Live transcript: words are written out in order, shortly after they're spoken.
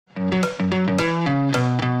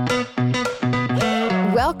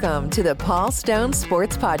Welcome to the Paul Stone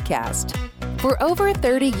Sports Podcast. For over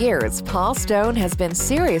 30 years, Paul Stone has been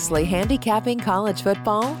seriously handicapping college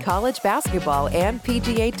football, college basketball, and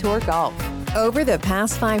PGA Tour golf. Over the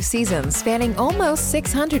past 5 seasons, spanning almost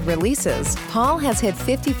 600 releases, Paul has hit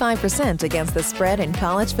 55% against the spread in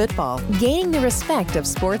college football, gaining the respect of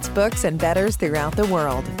sports books and bettors throughout the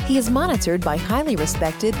world. He is monitored by highly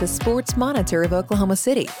respected The Sports Monitor of Oklahoma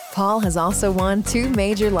City. Paul has also won 2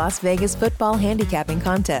 major Las Vegas football handicapping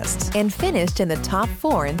contests and finished in the top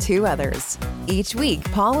 4 in 2 others. Each week,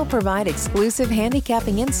 Paul will provide exclusive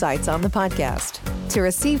handicapping insights on the podcast. To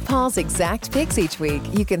receive Paul's exact picks each week,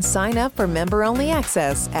 you can sign up for member-only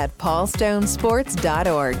access at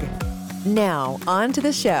paulstonesports.org. Now, on to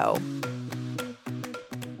the show.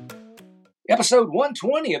 Episode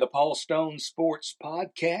 120 of the Paul Stone Sports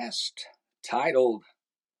Podcast, titled,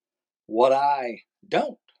 What I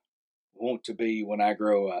Don't Want to Be When I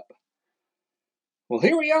Grow Up. Well,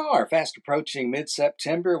 here we are, fast approaching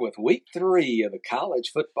mid-September with week 3 of the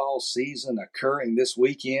college football season occurring this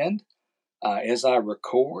weekend. As I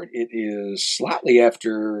record, it is slightly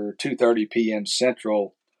after 2:30 p.m.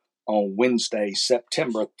 Central on Wednesday,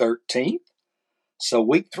 September 13th. So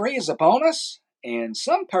week 3 is upon us, and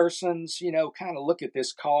some persons, kind of look at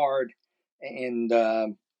this card and,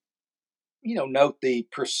 note the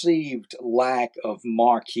perceived lack of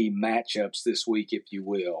marquee matchups this week, if you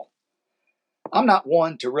will. I'm not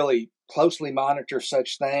one to really closely monitor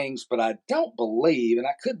such things, but I don't believe, and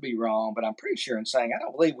I could be wrong, but I'm pretty sure in saying I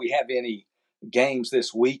don't believe we have any games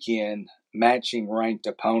this weekend matching ranked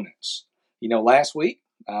opponents. Last week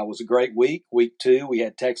was a great week. Week 2, we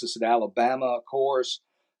had Texas at Alabama, of course.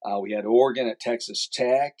 We had Oregon at Texas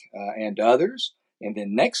Tech and others. And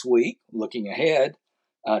then next week, looking ahead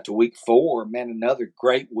to week 4, another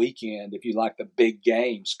great weekend if you like the big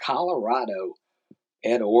games. Colorado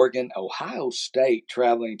at Oregon, Ohio State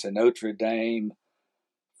traveling to Notre Dame,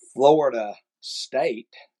 Florida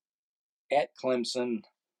State at Clemson.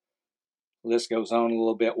 List goes on a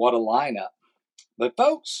little bit. What a lineup. But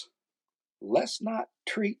folks, let's not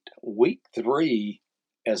treat week 3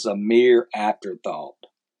 as a mere afterthought.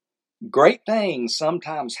 Great things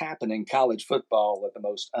sometimes happen in college football at the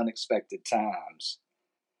most unexpected times.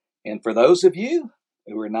 And for those of you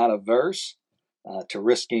who are not averse to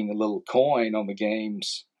risking a little coin on the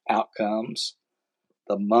game's outcomes,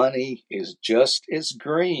 the money is just as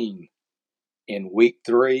green in week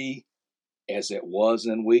 3 as it was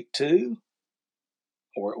in week 2.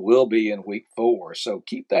 Or it will be in week 4. So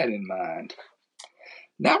keep that in mind.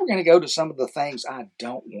 Now we're going to go to some of the things I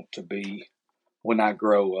don't want to be when I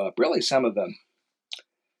grow up. Really some of the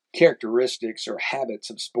characteristics or habits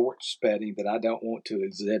of sports betting that I don't want to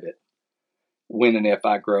exhibit when and if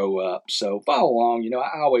I grow up. So follow along.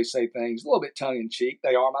 I always say things a little bit tongue-in-cheek.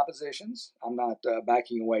 They are my positions. I'm not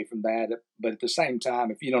backing away from that. But at the same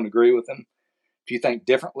time, if you don't agree with them, if you think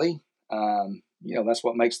differently, that's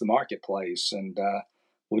what makes the marketplace. And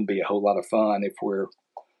wouldn't be a whole lot of fun if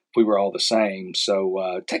we were all the same.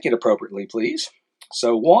 So take it appropriately, please.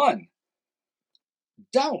 So 1,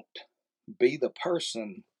 don't be the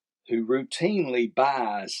person who routinely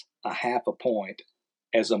buys a half a point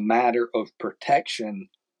as a matter of protection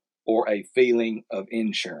or a feeling of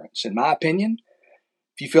insurance. In my opinion,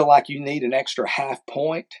 if you feel like you need an extra half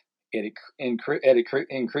point at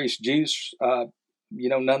increased juice,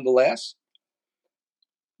 nonetheless,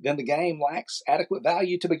 then the game lacks adequate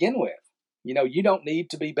value to begin with. You don't need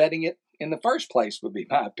to be betting it in the first place, would be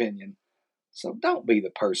my opinion. So don't be the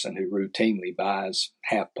person who routinely buys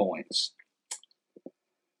half points.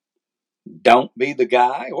 Don't be the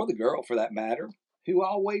guy, or the girl for that matter, who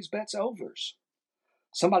always bets overs.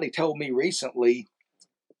 Somebody told me recently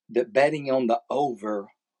that betting on the over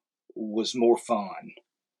was more fun,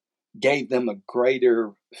 gave them a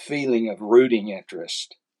greater feeling of rooting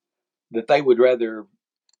interest, that they would rather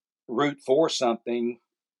root for something,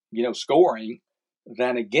 scoring,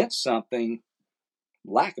 than against something,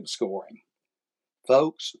 lack of scoring.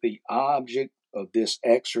 Folks, the object of this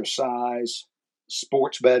exercise,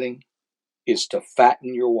 sports betting, is to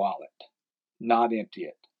fatten your wallet, not empty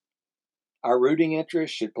it. Our rooting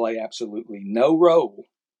interest should play absolutely no role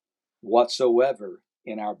whatsoever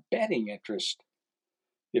in our betting interest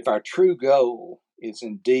if our true goal is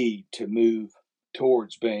indeed to move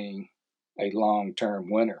towards being a long-term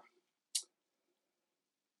winner.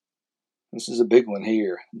 This is a big one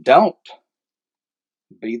here. Don't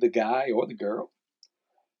be the guy or the girl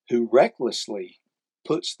who recklessly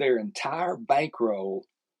puts their entire bankroll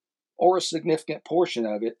or a significant portion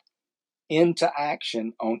of it into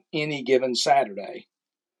action on any given Saturday.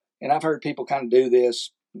 And I've heard people kind of do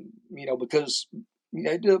this, because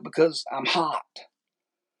they do it because I'm hot.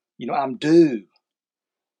 I'm due.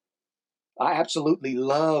 I absolutely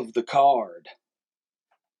love the card.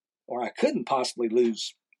 Or I couldn't possibly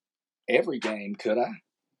lose every game, could I?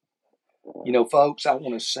 Folks, I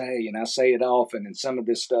want to say, and I say it often, and some of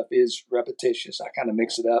this stuff is repetitious. I kind of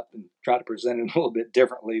mix it up and try to present it a little bit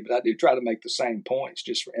differently, but I do try to make the same points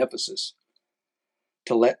just for emphasis,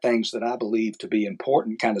 to let things that I believe to be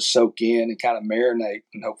important kind of soak in and kind of marinate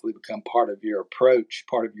and hopefully become part of your approach,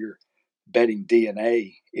 part of your betting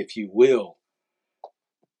DNA, if you will.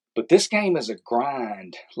 But this game is a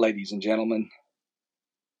grind, ladies and gentlemen.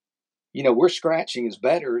 We're scratching as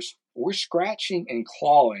bettors. We're scratching and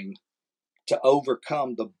clawing to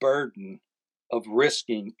overcome the burden of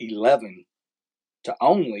risking 11 to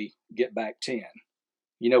only get back 10.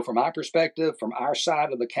 From my perspective, from our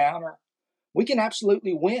side of the counter, we can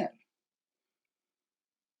absolutely win.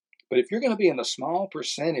 But if you're going to be in the small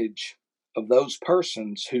percentage of those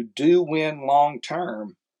persons who do win long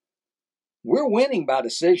term, we're winning by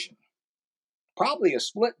decision. Probably a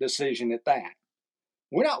split decision at that.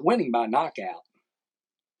 We're not winning by knockout.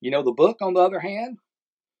 The book, on the other hand,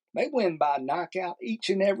 they win by knockout each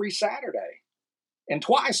and every Saturday and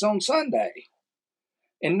twice on Sunday.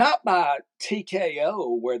 And not by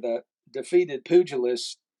TKO, where the defeated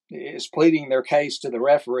pugilist is pleading their case to the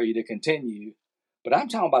referee to continue. But I'm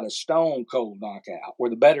talking about a stone cold knockout where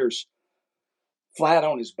the bettor's flat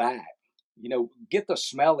on his back. Get the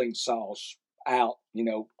smelling sauce out.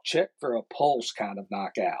 Check for a pulse kind of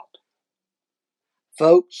knockout.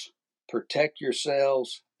 Folks, protect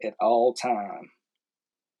yourselves at all time.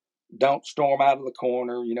 Don't storm out of the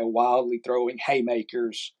corner, wildly throwing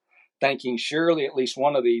haymakers, thinking surely at least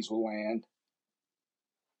one of these will land.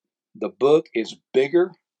 The book is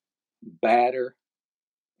bigger, badder,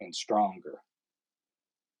 and stronger.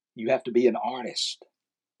 You have to be an artist,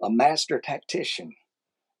 a master tactician,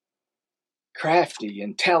 crafty,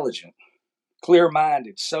 intelligent,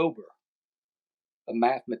 clear-minded, sober, a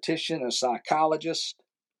mathematician, a psychologist,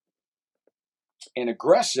 and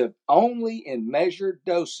aggressive only in measured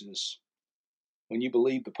doses when you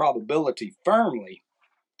believe the probability firmly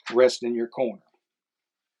rests in your corner.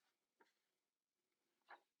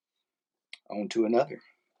 On to another.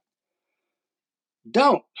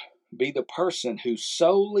 Don't be the person who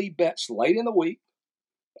solely bets late in the week,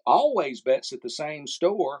 always bets at the same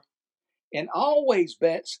store, and always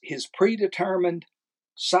bets his predetermined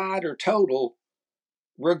side or total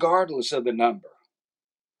regardless of the number.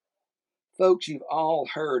 Folks, you've all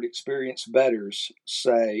heard experienced bettors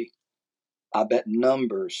say, I bet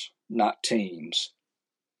numbers, not teams.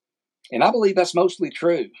 And I believe that's mostly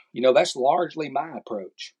true. That's largely my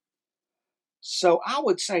approach. So I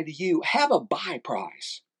would say to you, have a buy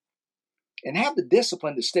price and have the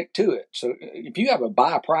discipline to stick to it. So if you have a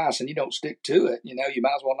buy price and you don't stick to it, you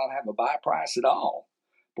might as well not have a buy price at all.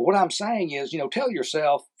 But what I'm saying is, tell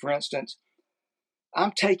yourself, for instance,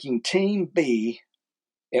 I'm taking Team B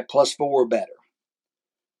at +4 or better.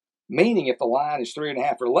 Meaning if the line is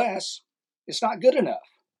 3.5 or less, it's not good enough.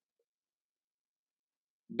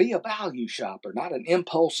 Be a value shopper, not an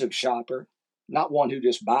impulsive shopper, not one who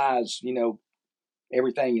just buys,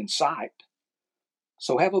 everything in sight.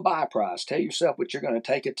 So have a buy price. Tell yourself what you're going to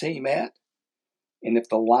take a team at. And if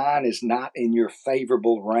the line is not in your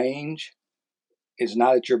favorable range, is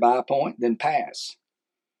not at your buy point, then pass.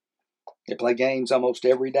 They play games almost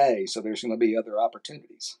every day, so there's going to be other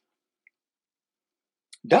opportunities.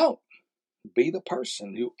 Don't be the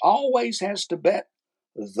person who always has to bet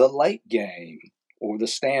the late game or the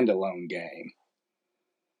standalone game.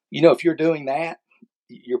 If you're doing that,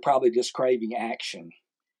 you're probably just craving action.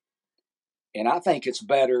 And I think it's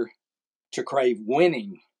better to crave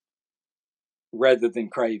winning rather than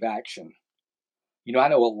crave action. I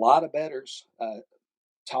know a lot of bettors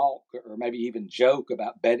talk or maybe even joke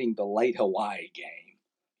about betting the late Hawaii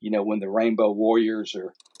game, when the Rainbow Warriors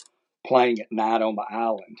are playing at night on the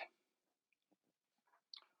island.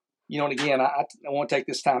 And again, I want to take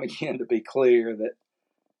this time again to be clear that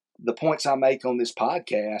the points I make on this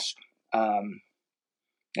podcast, and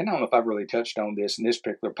I don't know if I've really touched on this in this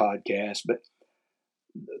particular podcast, but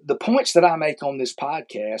the points that I make on this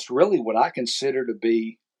podcast, really what I consider to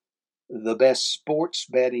be the best sports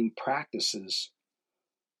betting practices,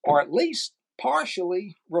 or at least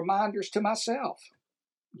partially reminders to myself,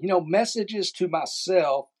 messages to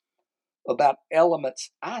myself about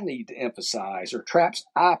elements I need to emphasize or traps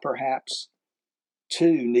I perhaps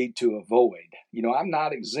too need to avoid. I'm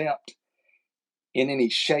not exempt in any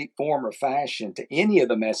shape, form, or fashion to any of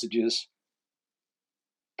the messages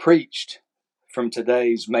preached from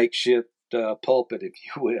today's makeshift pulpit, if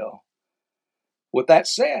you will. With that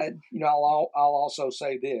said, I'll also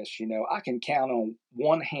say this. I can count on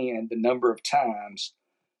one hand the number of times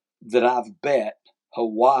that I've bet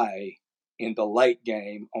Hawaii in the late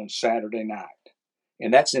game on Saturday night.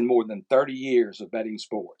 And that's in more than 30 years of betting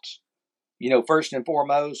sports. First and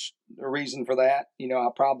foremost, the reason for that,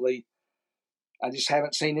 I just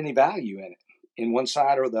haven't seen any value in it, in one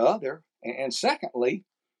side or the other. And secondly,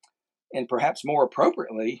 and perhaps more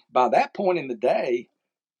appropriately, by that point in the day,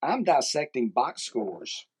 I'm dissecting box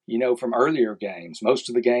scores, from earlier games. Most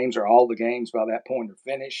of the games, or all the games by that point, are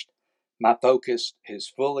finished. My focus has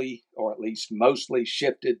fully, or at least mostly,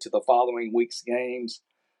 shifted to the following week's games.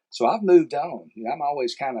 So I've moved on. I'm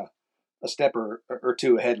always kind of a step or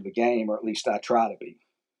two ahead of the game, or at least I try to be.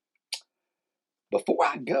 Before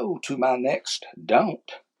I go to my next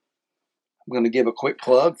don't, I'm going to give a quick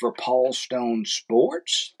plug for Paul Stone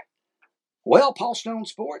Sports. Well, Paul Stone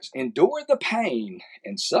Sports endured the pain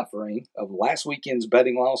and suffering of last weekend's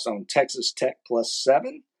betting loss on Texas Tech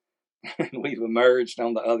 +7. And we've emerged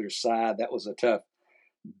on the other side. That was a tough,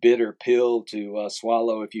 bitter pill to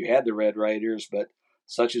swallow if you had the Red Raiders, but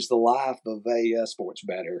such is the life of a sports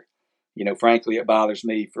bettor. Frankly, it bothers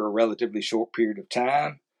me for a relatively short period of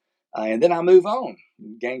time. And then I move on.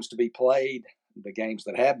 Games to be played, the games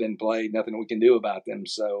that have been played, nothing we can do about them.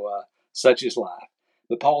 So such is life.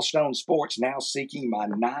 The Paul Stone Sports now seeking my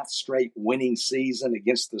 9th straight winning season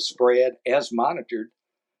against the spread, as monitored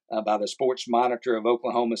by the Sports Monitor of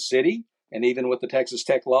Oklahoma City. And even with the Texas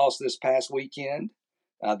Tech loss this past weekend,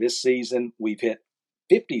 this season we've hit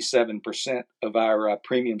 57% of our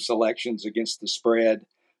premium selections against the spread.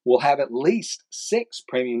 We'll have at least 6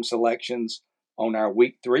 premium selections on our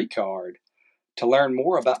Week 3 card. To learn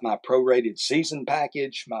more about my prorated season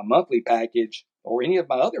package, my monthly package, or any of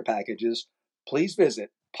my other packages, please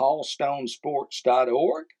visit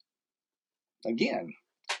paulstonesports.org. Again,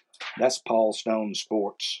 that's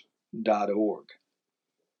paulstonesports.org.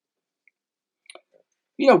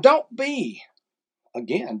 Don't be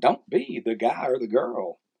the guy or the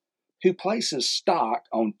girl who places stock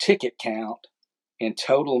on ticket count and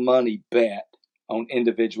total money bet on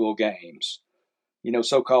individual games.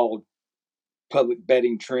 So-called public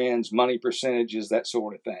betting trends, money percentages, that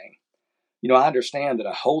sort of thing. I understand that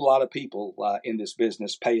a whole lot of people in this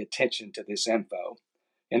business pay attention to this info.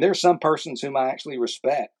 And there are some persons whom I actually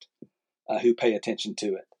respect who pay attention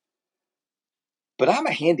to it. But I'm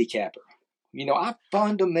a handicapper. I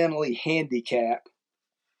fundamentally handicap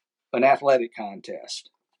an athletic contest.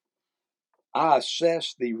 I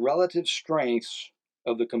assess the relative strengths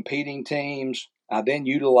of the competing teams. I then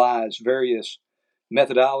utilize various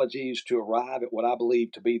methodologies to arrive at what I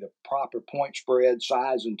believe to be the proper point spread,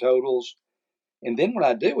 size, and totals. And then what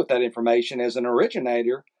I do with that information as an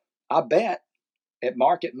originator, I bet at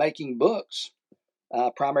market-making books,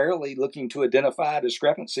 primarily looking to identify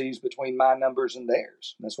discrepancies between my numbers and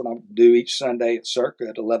theirs. That's what I do each Sunday at Circa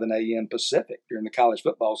at 11 a.m. Pacific during the college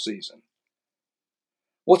football season.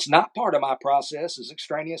 What's not part of my process is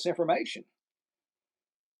extraneous information.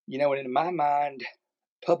 And in my mind,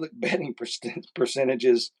 public betting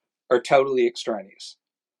percentages are totally extraneous.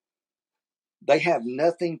 They have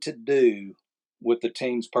nothing to do with the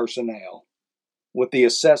team's personnel, with the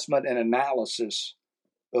assessment and analysis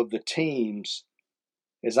of the teams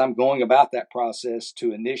as I'm going about that process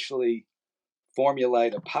to initially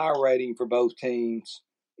formulate a power rating for both teams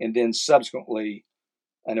and then subsequently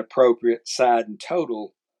an appropriate side and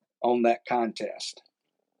total on that contest.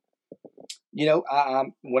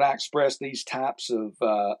 When I express these types of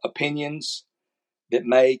opinions that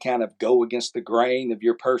may kind of go against the grain of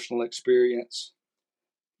your personal experience,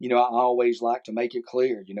 I always like to make it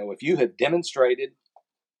clear, if you have demonstrated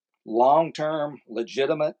long-term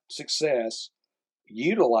legitimate success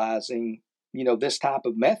utilizing, this type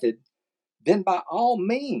of method, then by all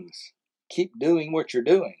means, keep doing what you're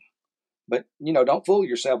doing. But, don't fool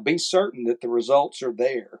yourself. Be certain that the results are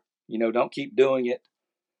there. Don't keep doing it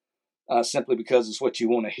simply because it's what you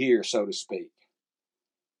want to hear, so to speak.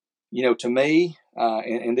 To me,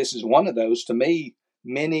 and this is one of those, to me,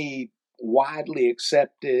 many widely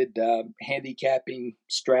accepted handicapping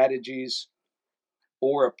strategies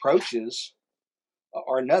or approaches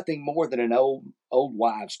are nothing more than an old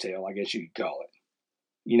wives' tale, I guess you could call it.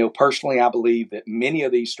 Personally, I believe that many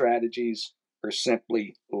of these strategies are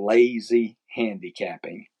simply lazy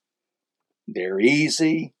handicapping. They're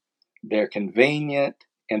easy, they're convenient,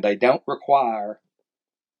 and they don't require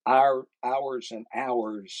hours and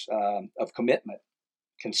hours of commitment,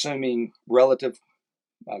 consuming relative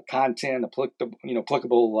content,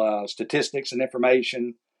 applicable statistics and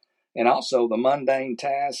information, and also the mundane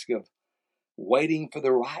task of waiting for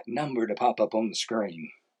the right number to pop up on the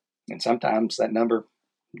screen. And sometimes that number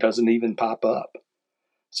doesn't even pop up.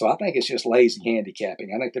 So I think it's just lazy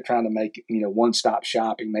handicapping. I think they're trying to make, one-stop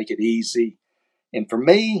shopping, make it easy. And for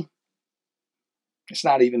me, it's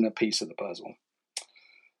not even a piece of the puzzle.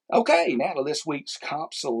 Okay, now to this week's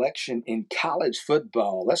comp selection in college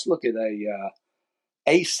football. Let's look at a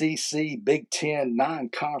ACC Big Ten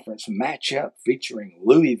non-conference matchup featuring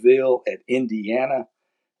Louisville at Indiana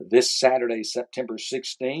this Saturday, September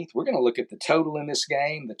 16th. We're going to look at the total in this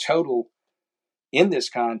game. The total in this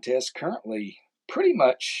contest currently pretty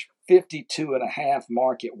much 52.5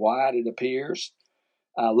 market wide, it appears.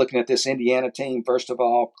 Looking at this Indiana team, first of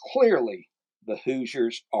all, clearly the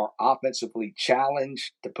Hoosiers are offensively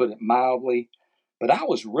challenged, to put it mildly. But I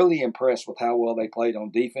was really impressed with how well they played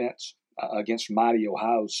on defense against mighty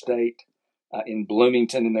Ohio State in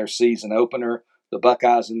Bloomington in their season opener. The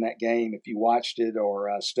Buckeyes in that game, if you watched it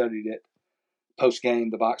or studied it, post-game,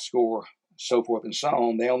 the box score, so forth and so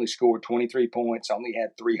on, they only scored 23 points, only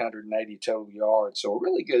had 380 total yards. So a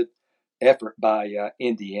really good effort by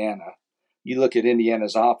Indiana. You look at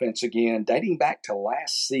Indiana's offense again, dating back to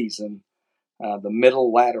last season,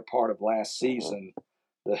 the latter part of last season,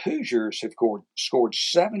 the Hoosiers have scored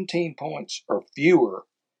 17 points or fewer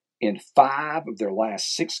in 5 of their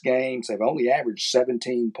last 6 games. They've only averaged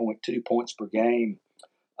 17.2 points per game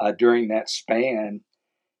during that span.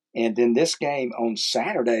 And in this game on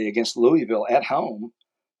Saturday against Louisville at home,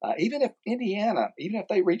 even if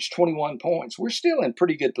they reach 21 points, we're still in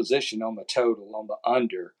pretty good position on the total, on the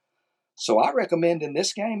under. So I recommend in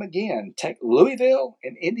this game, again, take Louisville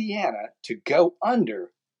and Indiana to go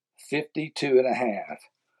under 52.5.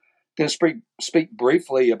 Going to speak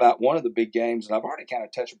briefly about one of the big games that I've already kind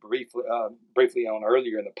of touched briefly on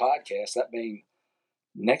earlier in the podcast, that being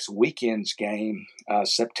next weekend's game,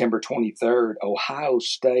 September 23rd, Ohio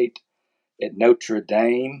State at Notre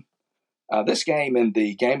Dame. This game in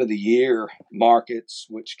the Game of the Year markets,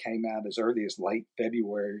 which came out as early as late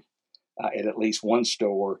February at least one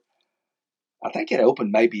store, I think it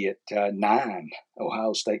opened maybe at 9,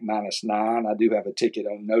 Ohio State -9. I do have a ticket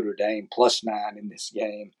on Notre Dame +9 in this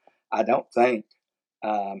game. I don't think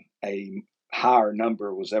a higher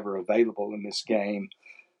number was ever available in this game.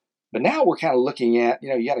 But now we're kind of looking at,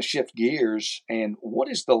 you got to shift gears. And what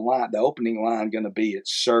is the opening line going to be at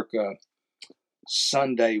circa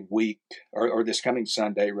Sunday week, or this coming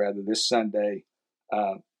Sunday, rather, this Sunday,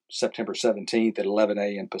 September 17th at 11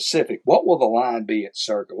 a.m. Pacific? What will the line be at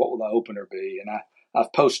circa? What will the opener be? And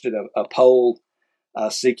I've posted a poll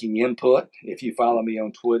seeking input. If you follow me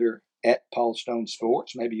on Twitter, at Paul Stone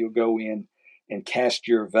Sports, maybe you'll go in and cast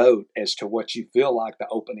your vote as to what you feel like the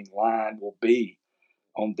opening line will be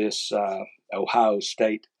on this Ohio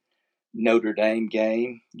State Notre Dame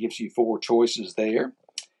game. Gives you 4 choices there.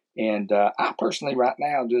 And I personally right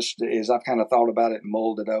now, just as I've kind of thought about it and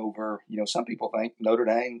mulled it over, some people think Notre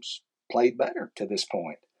Dame's played better to this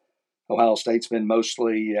point. Ohio State's been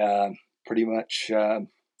mostly pretty much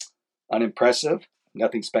unimpressive,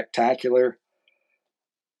 nothing spectacular.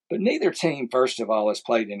 But neither team, first of all, has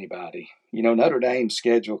played anybody. Notre Dame's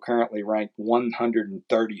schedule currently ranked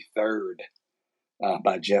 133rd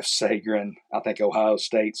by Jeff Sagarin. I think Ohio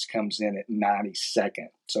State's comes in at 92nd.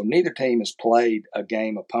 So neither team has played a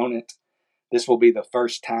game opponent. This will be the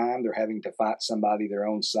first time they're having to fight somebody their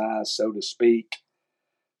own size, so to speak.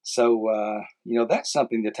 So, that's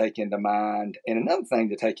something to take into mind. And another thing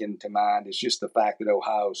to take into mind is just the fact that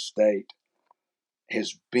Ohio State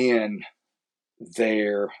has been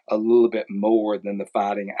there a little bit more than the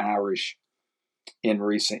Fighting Irish in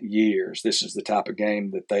recent years. This is the type of game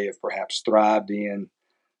that they have perhaps thrived in.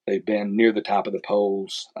 They've been near the top of the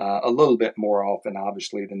polls a little bit more often,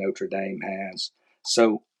 obviously, than Notre Dame has.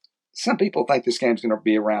 So some people think this game's going to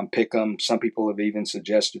be around pick'em. Some people have even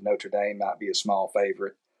suggested Notre Dame might be a small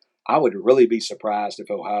favorite. I would really be surprised if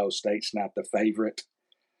Ohio State's not the favorite.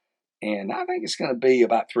 And I think it's going to be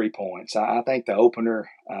about 3 points. I think the opener,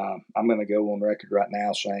 I'm going to go on record right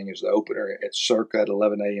now saying is the opener at circa at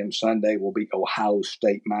 11 a.m. Sunday will be Ohio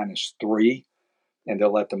State -3. And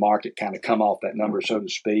they'll let the market kind of come off that number, so to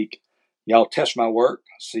speak. Y'all test my work,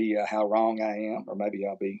 see how wrong I am, or maybe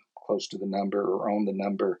I'll be close to the number or on the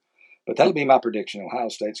number. But that'll be my prediction. Ohio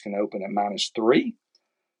State's going to open at -3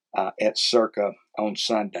 at circa on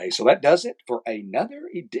Sunday. So that does it for another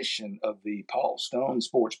edition of the Paul Stone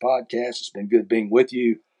Sports Podcast. It's been good being with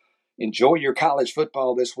you. Enjoy your college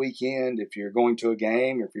football this weekend. If you're going to a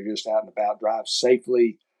game or if you're just out and about, drive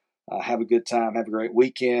safely. Have a good time. Have a great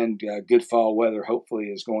weekend. Good fall weather hopefully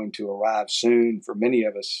is going to arrive soon for many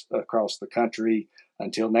of us across the country.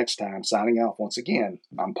 Until next time, signing off once again,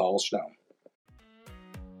 I'm Paul Stone.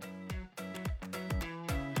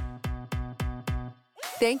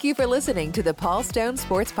 Thank you for listening to the Paul Stone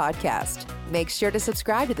Sports Podcast. Make sure to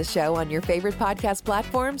subscribe to the show on your favorite podcast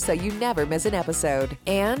platform so you never miss an episode.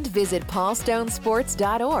 And visit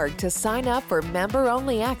paulstonesports.org to sign up for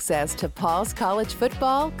member-only access to Paul's college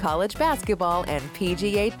football, college basketball, and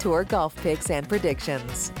PGA Tour golf picks and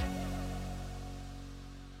predictions.